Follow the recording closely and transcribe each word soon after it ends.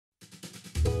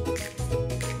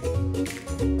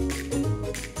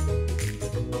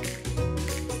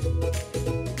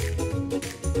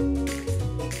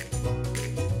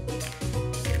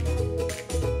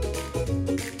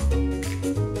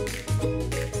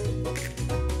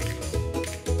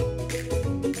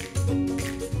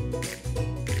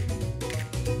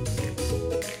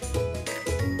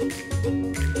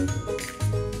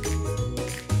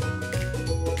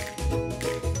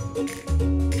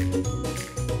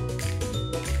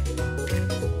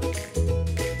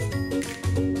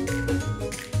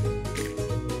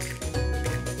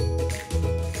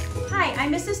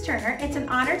I'm Mrs. Turner. It's an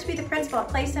honor to be the principal at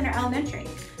Clay Center Elementary.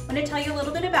 I want to tell you a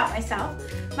little bit about myself.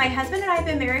 My husband and I have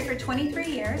been married for 23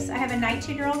 years. I have a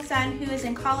 19-year-old son who is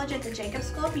in college at the Jacobs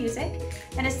School of Music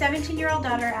and a 17-year-old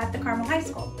daughter at the Carmel High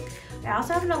School. I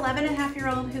also have an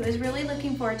 11-and-a-half-year-old who is really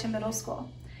looking forward to middle school.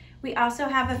 We also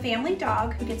have a family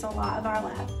dog who gets a lot of our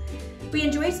love. We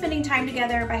enjoy spending time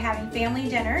together by having family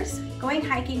dinners, going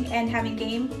hiking, and having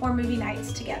game or movie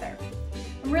nights together.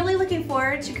 I'm really looking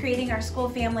forward to creating our school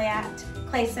family at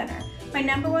Clay Center. My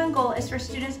 #1 goal is for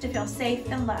students to feel safe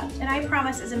and loved, and I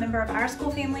promise as a member of our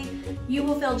school family, you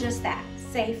will feel just that,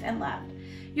 safe and loved.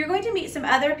 You're going to meet some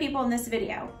other people in this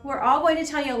video. We're all going to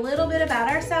tell you a little bit about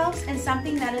ourselves and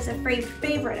something that is a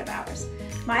favorite of ours.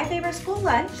 My favorite school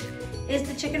lunch is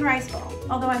the chicken rice bowl,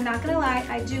 although I'm not gonna lie,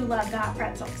 I do love the hot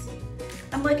pretzels.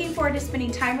 I'm looking forward to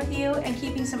spending time with you and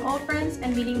keeping some old friends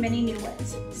and meeting many new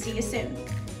ones. See you soon.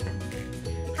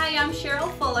 Hi, I'm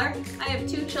Cheryl Fuller. I have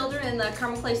 2 children in the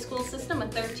Carmel Clay school system, a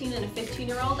 13 and a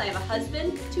 15-year-old. I have a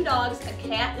husband, 2 dogs, a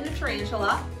cat, and a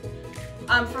tarantula.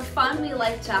 For fun, we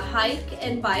like to hike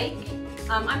and bike.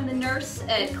 I'm the nurse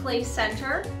at Clay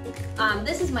Center.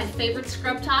 This is my favorite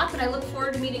scrub top, and I look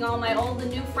forward to meeting all my old and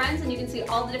new friends, and you can see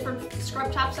all the different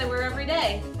scrub tops I wear every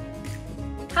day.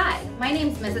 Hi, my name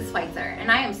is Mrs. Schweitzer, and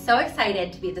I am so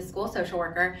excited to be the school social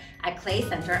worker at Clay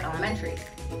Center Elementary.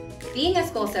 Being a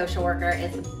school social worker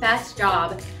is the best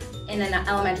job in an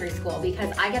elementary school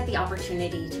because I get the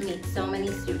opportunity to meet so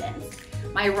many students.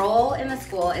 My role in the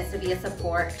school is to be a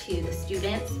support to the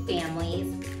students,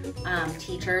 families,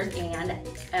 teachers, and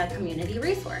a community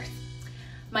resource.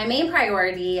 My main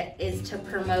priority is to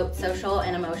promote social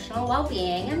and emotional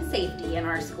well-being and safety in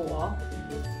our school,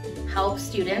 help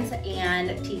students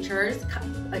and teachers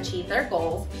achieve their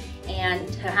goals, and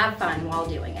to have fun while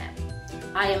doing it.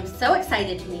 I am so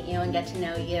excited to meet you and get to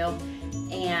know you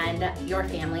and your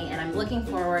family, and I'm looking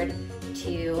forward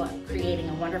to creating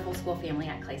a wonderful school family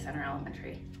at Clay Center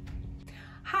Elementary.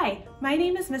 Hi, my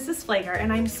name is Mrs. Flager,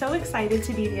 and I'm so excited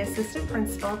to be the assistant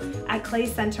principal at Clay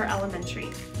Center Elementary.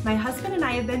 My husband and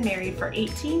I have been married for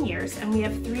 18 years, and we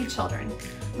have 3 children.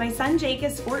 My son Jake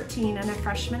is 14 and a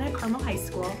freshman at Carmel High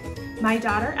School. My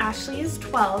daughter Ashley is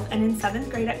 12 and in 7th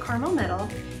grade at Carmel Middle.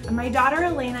 And my daughter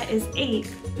Elena is 8,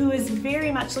 who is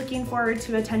very much looking forward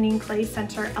to attending Clay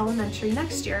Center Elementary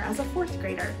next year as a 4th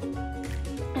grader.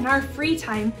 In our free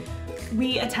time,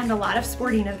 we attend a lot of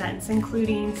sporting events,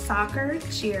 including soccer,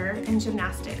 cheer, and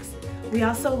gymnastics. We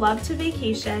also love to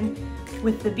vacation,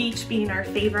 with the beach being our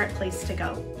favorite place to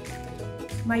go.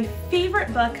 My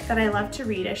favorite book that I love to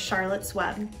read is Charlotte's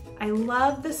Web. I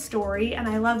love the story, and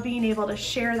I love being able to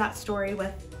share that story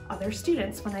with other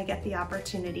students when I get the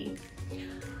opportunity.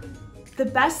 The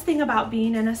best thing about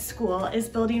being in a school is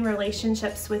building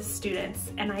relationships with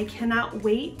students, and I cannot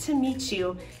wait to meet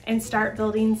you and start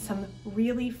building some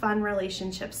really fun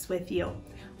relationships with you.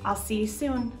 I'll see you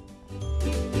soon.